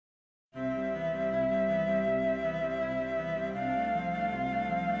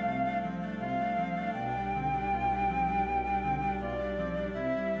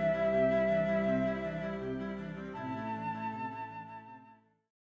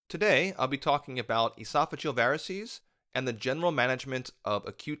Today, I'll be talking about esophageal varices and the general management of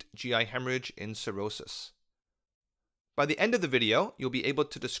acute GI hemorrhage in cirrhosis. By the end of the video, you'll be able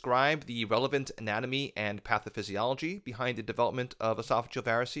to describe the relevant anatomy and pathophysiology behind the development of esophageal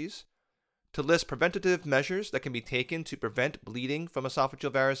varices, to list preventative measures that can be taken to prevent bleeding from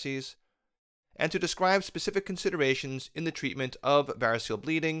esophageal varices, and to describe specific considerations in the treatment of variceal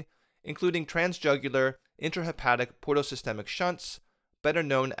bleeding, including transjugular, intrahepatic portosystemic shunts, better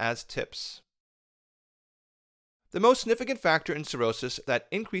known as TIPS. The most significant factor in cirrhosis that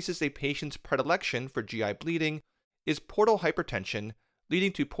increases a patient's predilection for GI bleeding is portal hypertension,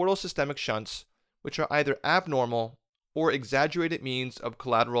 leading to portosystemic shunts, which are either abnormal or exaggerated means of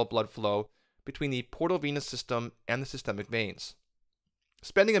collateral blood flow between the portal venous system and the systemic veins.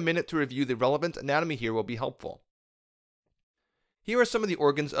 Spending a minute to review the relevant anatomy here will be helpful. Here are some of the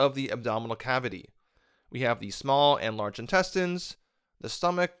organs of the abdominal cavity. We have the small and large intestines, the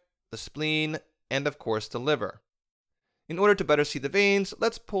stomach, the spleen, and of course the liver. In order to better see the veins,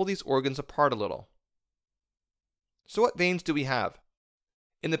 let's pull these organs apart a little. So what veins do we have?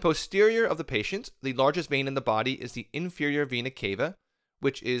 In the posterior of the patient, the largest vein in the body is the inferior vena cava,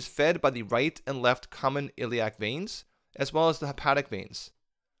 which is fed by the right and left common iliac veins, as well as the hepatic veins.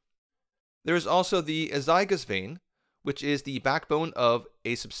 There is also the azygos vein, which is the backbone of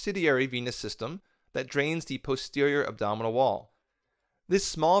a subsidiary venous system that drains the posterior abdominal wall. This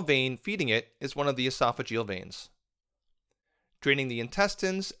small vein feeding it is one of the esophageal veins. Draining the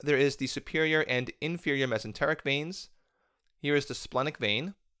intestines, there is the superior and inferior mesenteric veins. Here is the splenic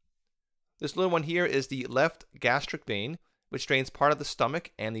vein. This little one here is the left gastric vein, which drains part of the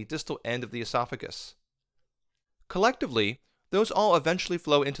stomach and the distal end of the esophagus. Collectively, those all eventually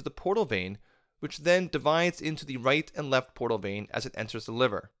flow into the portal vein, which then divides into the right and left portal vein as it enters the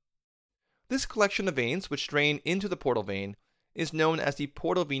liver. This collection of veins which drain into the portal vein is known as the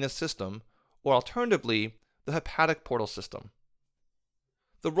portal venous system, or alternatively, the hepatic portal system.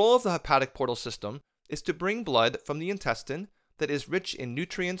 The role of the hepatic portal system is to bring blood from the intestine that is rich in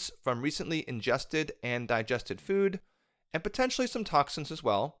nutrients from recently ingested and digested food, and potentially some toxins as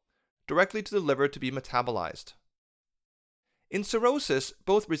well, directly to the liver to be metabolized. In cirrhosis,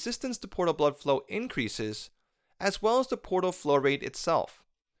 both resistance to portal blood flow increases, as well as the portal flow rate itself,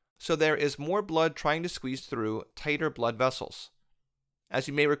 so there is more blood trying to squeeze through tighter blood vessels. As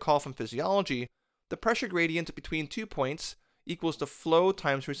you may recall from physiology, the pressure gradient between 2 points equals the flow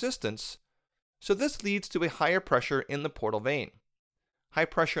times resistance, so this leads to a higher pressure in the portal vein. High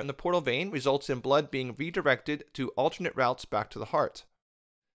pressure in the portal vein results in blood being redirected to alternate routes back to the heart.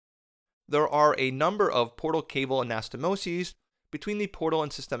 There are a number of portal caval anastomoses between the portal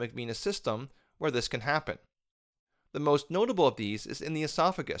and systemic venous system where this can happen. The most notable of these is in the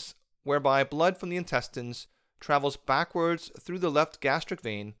esophagus, whereby blood from the intestines travels backwards through the left gastric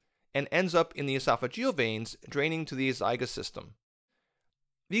vein and ends up in the esophageal veins draining to the azygos system.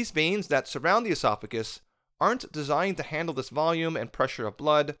 These veins that surround the esophagus aren't designed to handle this volume and pressure of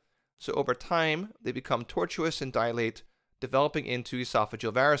blood, so over time they become tortuous and dilate, developing into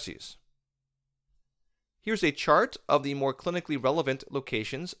esophageal varices. Here's a chart of the more clinically relevant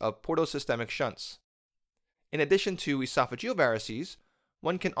locations of portosystemic shunts. In addition to esophageal varices,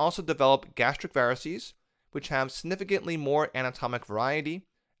 one can also develop gastric varices, which have significantly more anatomic variety,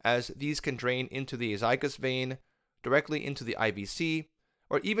 as these can drain into the azygos vein, directly into the IVC,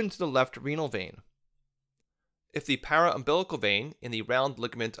 or even to the left renal vein. If the paraumbilical vein in the round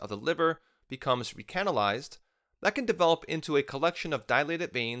ligament of the liver becomes recanalized, that can develop into a collection of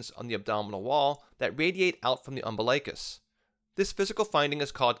dilated veins on the abdominal wall that radiate out from the umbilicus. This physical finding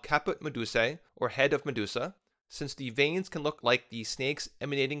is called caput Medusae, or head of Medusa, since the veins can look like the snakes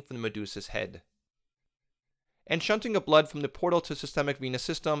emanating from the Medusa's head. And shunting of blood from the portal to systemic venous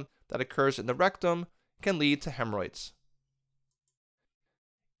system that occurs in the rectum can lead to hemorrhoids.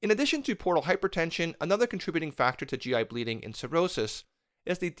 In addition to portal hypertension, another contributing factor to GI bleeding in cirrhosis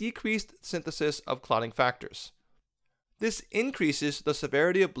is the decreased synthesis of clotting factors. This increases the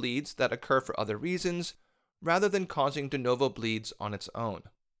severity of bleeds that occur for other reasons, rather than causing de novo bleeds on its own.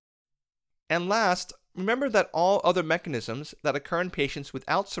 And last, remember that all other mechanisms that occur in patients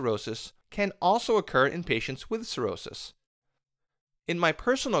without cirrhosis can also occur in patients with cirrhosis. In my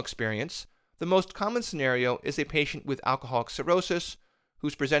personal experience, the most common scenario is a patient with alcoholic cirrhosis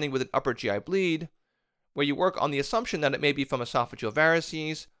who's presenting with an upper GI bleed, where you work on the assumption that it may be from esophageal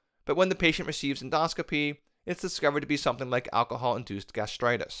varices, but when the patient receives endoscopy, it's discovered to be something like alcohol-induced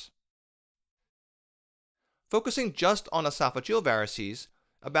gastritis. Focusing just on esophageal varices,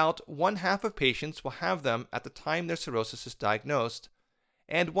 about 1/2 of patients will have them at the time their cirrhosis is diagnosed,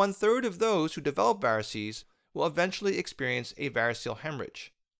 and 1/3 of those who develop varices will eventually experience a variceal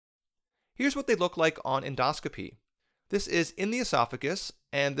hemorrhage. Here's what they look like on endoscopy. This is in the esophagus,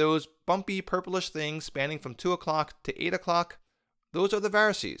 and those bumpy purplish things spanning from 2 o'clock to 8 o'clock, those are the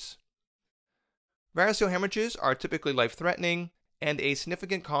varices. Variceal hemorrhages are typically life-threatening and a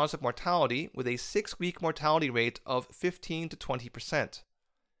significant cause of mortality with a 6-week mortality rate of 15 to 20%.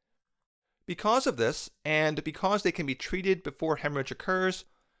 Because of this, and because they can be treated before hemorrhage occurs,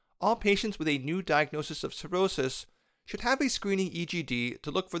 all patients with a new diagnosis of cirrhosis should have a screening EGD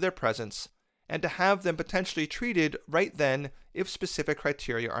to look for their presence and to have them potentially treated right then if specific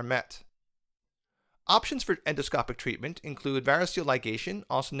criteria are met. Options for endoscopic treatment include variceal ligation,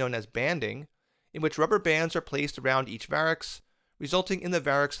 also known as banding, in which rubber bands are placed around each varix, resulting in the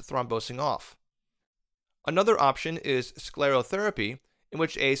varix thrombosing off. Another option is sclerotherapy, in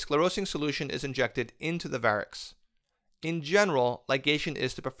which a sclerosing solution is injected into the varix. In general, ligation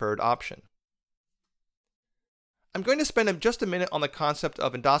is the preferred option. I'm going to spend just a minute on the concept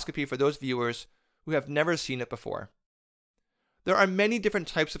of endoscopy for those viewers who have never seen it before. There are many different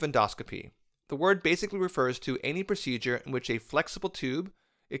types of endoscopy. The word basically refers to any procedure in which a flexible tube,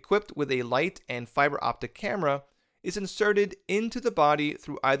 equipped with a light and fiber optic camera, is inserted into the body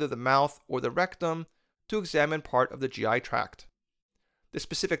through either the mouth or the rectum to examine part of the GI tract. The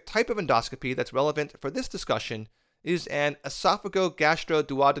specific type of endoscopy that's relevant for this discussion is an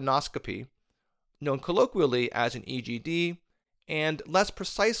esophagogastroduodenoscopy, known colloquially as an EGD, and less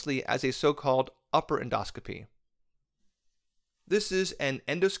precisely as a so-called upper endoscopy. This is an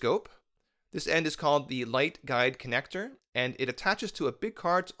endoscope. This end is called the light guide connector, and it attaches to a big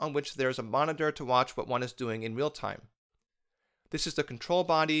cart on which there's a monitor to watch what one is doing in real time. This is the control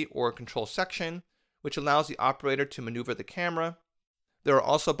body or control section, which allows the operator to maneuver the camera. There are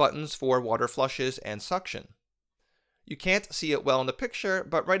also buttons for water flushes and suction. You can't see it well in the picture,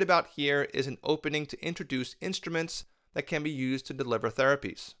 but right about here is an opening to introduce instruments that can be used to deliver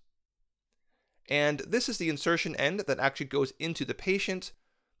therapies. And this is the insertion end that actually goes into the patient,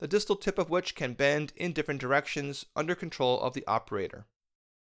 the distal tip of which can bend in different directions under control of the operator.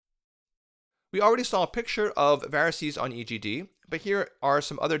 We already saw a picture of varices on EGD, but here are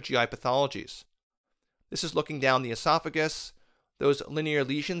some other GI pathologies. This is looking down the esophagus. Those linear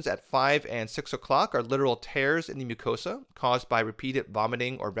lesions at 5 and 6 o'clock are literal tears in the mucosa caused by repeated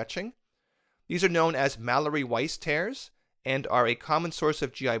vomiting or retching. These are known as Mallory-Weiss tears and are a common source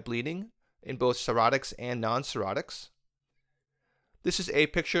of GI bleeding in both cirrhotics and non-cirrhotics. This is a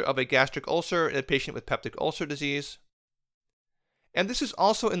picture of a gastric ulcer in a patient with peptic ulcer disease. And this is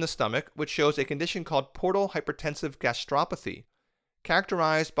also in the stomach, which shows a condition called portal hypertensive gastropathy,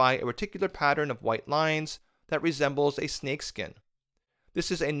 characterized by a reticular pattern of white lines that resembles a snakeskin. This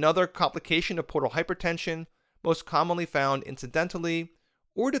is another complication of portal hypertension, most commonly found incidentally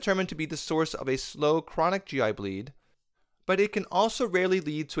or determined to be the source of a slow chronic GI bleed, but it can also rarely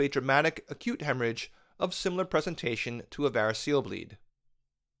lead to a dramatic acute hemorrhage of similar presentation to a variceal bleed.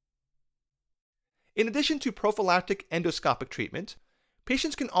 In addition to prophylactic endoscopic treatment,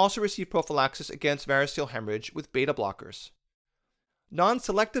 patients can also receive prophylaxis against variceal hemorrhage with beta blockers.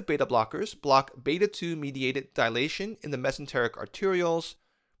 Non-selective beta blockers block beta-2 mediated dilation in the mesenteric arterioles,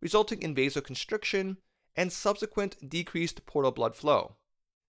 resulting in vasoconstriction and subsequent decreased portal blood flow.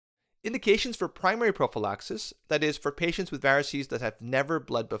 Indications for primary prophylaxis, that is, for patients with varices that have never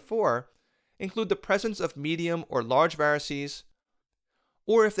bled before, include the presence of medium or large varices,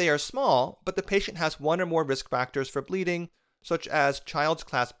 or if they are small, but the patient has one or more risk factors for bleeding, such as child's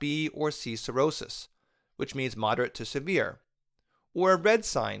class B or C cirrhosis, which means moderate to severe, or a red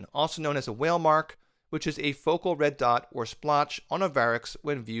sign, also known as a whale mark, which is a focal red dot or splotch on a varix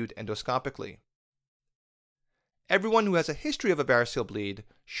when viewed endoscopically. Everyone who has a history of a variceal bleed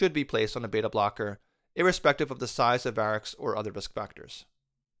should be placed on a beta blocker, irrespective of the size of varix or other risk factors.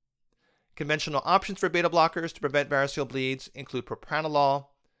 Conventional options for beta blockers to prevent variceal bleeds include propranolol,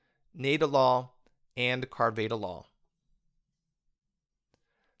 nadolol, and carvedilol.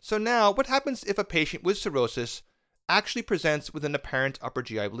 So now, what happens if a patient with cirrhosis actually presents with an apparent upper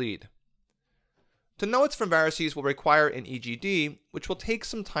GI bleed? To know it's from varices will require an EGD, which will take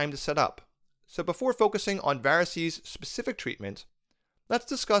some time to set up. So before focusing on varices specific treatment, let's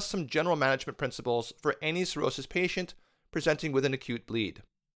discuss some general management principles for any cirrhosis patient presenting with an acute bleed.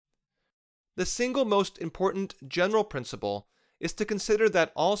 The single most important general principle is to consider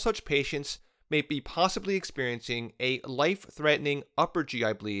that all such patients may be possibly experiencing a life-threatening upper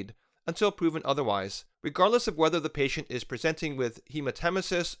GI bleed until proven otherwise, regardless of whether the patient is presenting with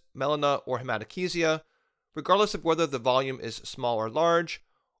hematemesis, melena, or hematochezia, regardless of whether the volume is small or large,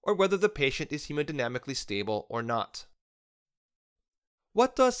 or whether the patient is hemodynamically stable or not.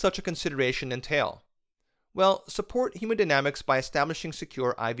 What does such a consideration entail? Well, support hemodynamics by establishing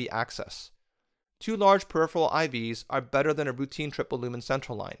secure IV access. 2 large peripheral IVs are better than a routine triple lumen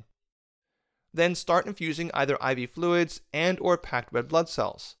central line. Then start infusing either IV fluids and/or packed red blood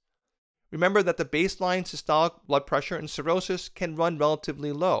cells. Remember that the baseline systolic blood pressure in cirrhosis can run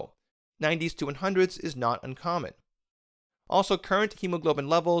relatively low. 90s to 100s is not uncommon. Also, current hemoglobin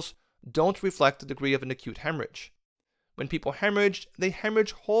levels don't reflect the degree of an acute hemorrhage. When people hemorrhage, they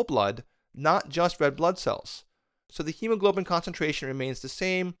hemorrhage whole blood, not just red blood cells. So the hemoglobin concentration remains the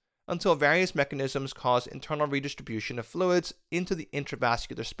same until various mechanisms cause internal redistribution of fluids into the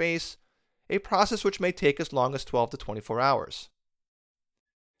intravascular space, a process which may take as long as 12 to 24 hours.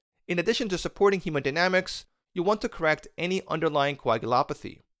 In addition to supporting hemodynamics, you want to correct any underlying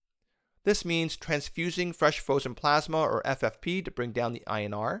coagulopathy. This means transfusing fresh frozen plasma or FFP to bring down the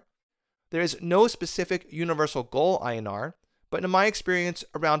INR. There is no specific universal goal INR, but in my experience,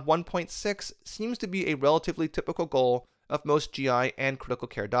 around 1.6 seems to be a relatively typical goal of most GI and critical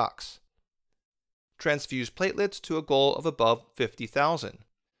care docs. Transfuse platelets to a goal of above 50,000.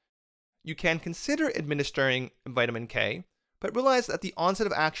 You can consider administering vitamin K, but realize that the onset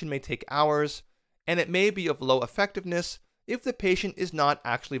of action may take hours, and it may be of low effectiveness if the patient is not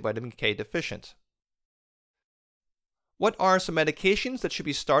actually vitamin K deficient. What are some medications that should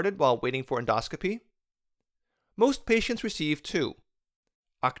be started while waiting for endoscopy? Most patients receive 2.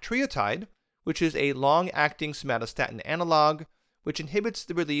 Octreotide, which is a long-acting somatostatin analog, which inhibits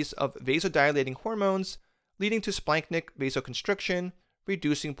the release of vasodilating hormones, leading to splanchnic vasoconstriction,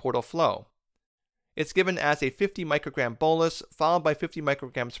 reducing portal flow. It's given as a 50 microgram bolus followed by 50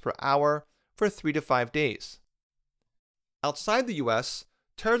 micrograms per hour for 3 to 5 days. Outside the US,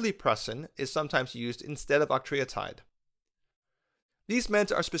 terlipressin is sometimes used instead of octreotide. These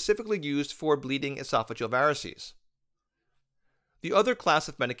meds are specifically used for bleeding esophageal varices. The other class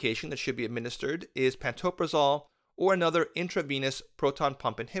of medication that should be administered is pantoprazole or another intravenous proton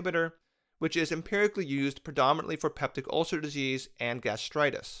pump inhibitor, which is empirically used predominantly for peptic ulcer disease and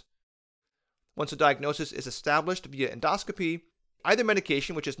gastritis. Once a diagnosis is established via endoscopy, either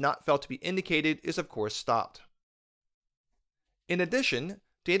medication which is not felt to be indicated is of course stopped. In addition,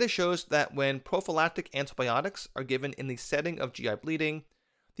 data shows that when prophylactic antibiotics are given in the setting of GI bleeding,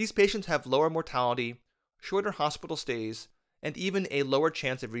 these patients have lower mortality, shorter hospital stays, and even a lower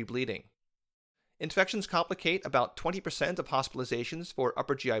chance of rebleeding. Infections complicate about 20% of hospitalizations for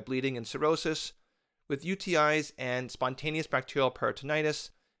upper GI bleeding and cirrhosis, with UTIs and spontaneous bacterial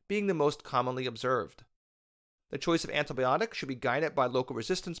peritonitis being the most commonly observed. The choice of antibiotics should be guided by local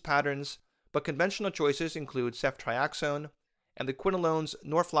resistance patterns, but conventional choices include ceftriaxone and the quinolones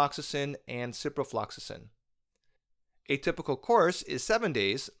norfloxacin and ciprofloxacin. A typical course is 7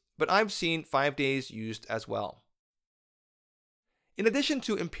 days, but I've seen 5 days used as well. In addition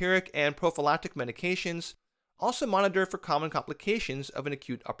to empiric and prophylactic medications, also monitor for common complications of an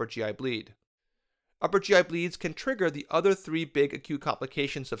acute upper GI bleed. Upper GI bleeds can trigger the other 3 big acute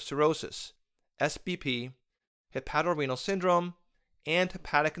complications of cirrhosis: SBP, hepatorenal syndrome, and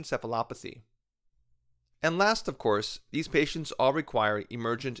hepatic encephalopathy. And last, of course, these patients all require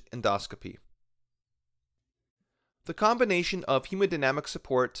emergent endoscopy. The combination of hemodynamic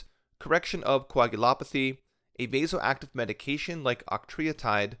support, correction of coagulopathy, a vasoactive medication like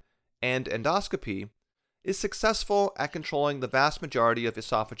octreotide, and endoscopy is successful at controlling the vast majority of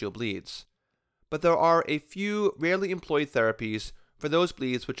esophageal bleeds. But there are a few rarely employed therapies for those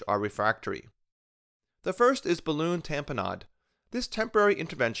bleeds which are refractory. The first is balloon tamponade. This temporary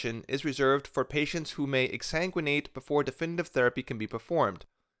intervention is reserved for patients who may exsanguinate before definitive therapy can be performed,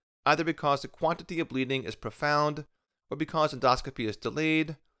 either because the quantity of bleeding is profound, or because endoscopy is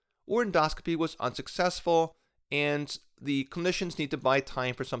delayed, or endoscopy was unsuccessful and the clinicians need to buy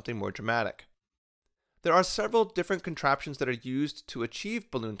time for something more dramatic. There are several different contraptions that are used to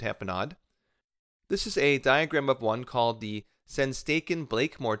achieve balloon tamponade. This is a diagram of one called the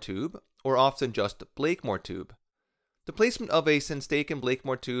Senstaken-Blakemore tube, or often just Blakemore tube. The placement of a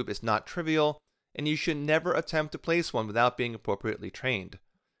Senstaken-Blakemore tube is not trivial, and you should never attempt to place one without being appropriately trained.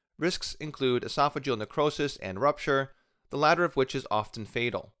 Risks include esophageal necrosis and rupture, the latter of which is often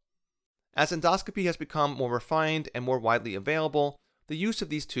fatal. As endoscopy has become more refined and more widely available, the use of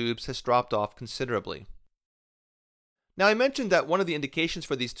these tubes has dropped off considerably. Now, I mentioned that one of the indications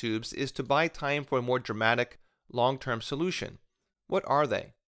for these tubes is to buy time for a more dramatic, long-term solution. What are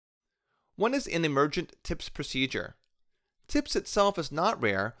they? One is an emergent TIPS procedure. TIPS itself is not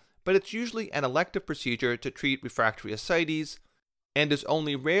rare, but it's usually an elective procedure to treat refractory ascites and is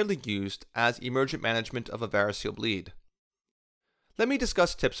only rarely used as emergent management of a variceal bleed. Let me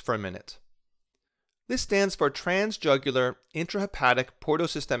discuss TIPS for a minute. This stands for transjugular intrahepatic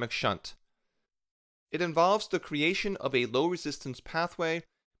portosystemic shunt. It involves the creation of a low-resistance pathway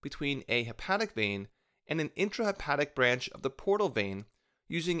between a hepatic vein and an intrahepatic branch of the portal vein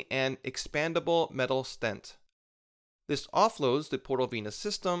using an expandable metal stent. This offloads the portal venous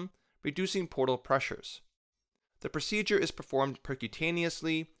system, reducing portal pressures. The procedure is performed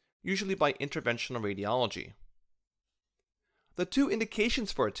percutaneously, usually by interventional radiology. The two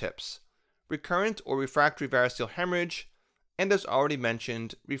indications for TIPS: recurrent or refractory variceal hemorrhage, and as already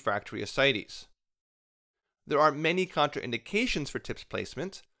mentioned, refractory ascites. There are many contraindications for TIPS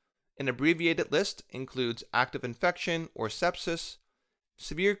placement. An abbreviated list includes active infection or sepsis,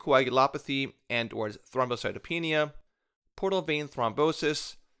 severe coagulopathy and/or thrombocytopenia, portal vein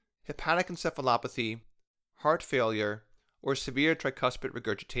thrombosis, hepatic encephalopathy, heart failure, or severe tricuspid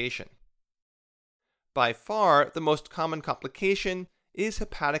regurgitation. By far, the most common complication is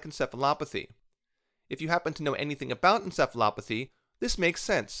hepatic encephalopathy. If you happen to know anything about encephalopathy, this makes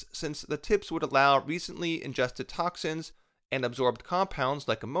sense, since the TIPS would allow recently ingested toxins and absorbed compounds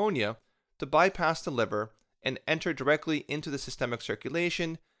like ammonia to bypass the liver and enter directly into the systemic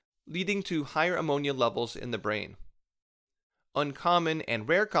circulation, leading to higher ammonia levels in the brain. Uncommon and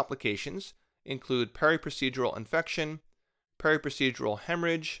rare complications include periprocedural infection, periprocedural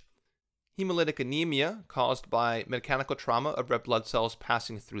hemorrhage, hemolytic anemia caused by mechanical trauma of red blood cells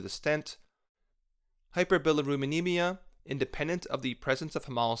passing through the stent, hyperbilirubinemia independent of the presence of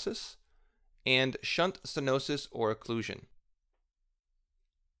hemolysis, and shunt stenosis or occlusion.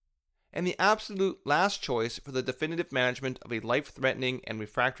 And the absolute last choice for the definitive management of a life-threatening and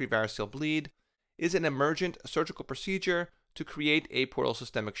refractory variceal bleed is an emergent surgical procedure to create a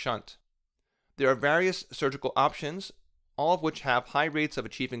portosystemic shunt. There are various surgical options, all of which have high rates of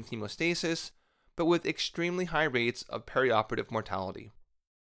achieving hemostasis, but with extremely high rates of perioperative mortality.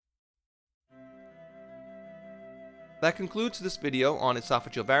 That concludes this video on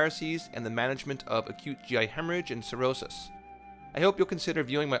esophageal varices and the management of acute GI hemorrhage and cirrhosis. I hope you'll consider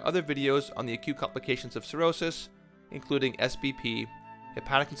viewing my other videos on the acute complications of cirrhosis, including SBP,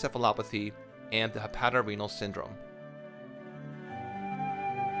 hepatic encephalopathy, and the hepatorenal syndrome.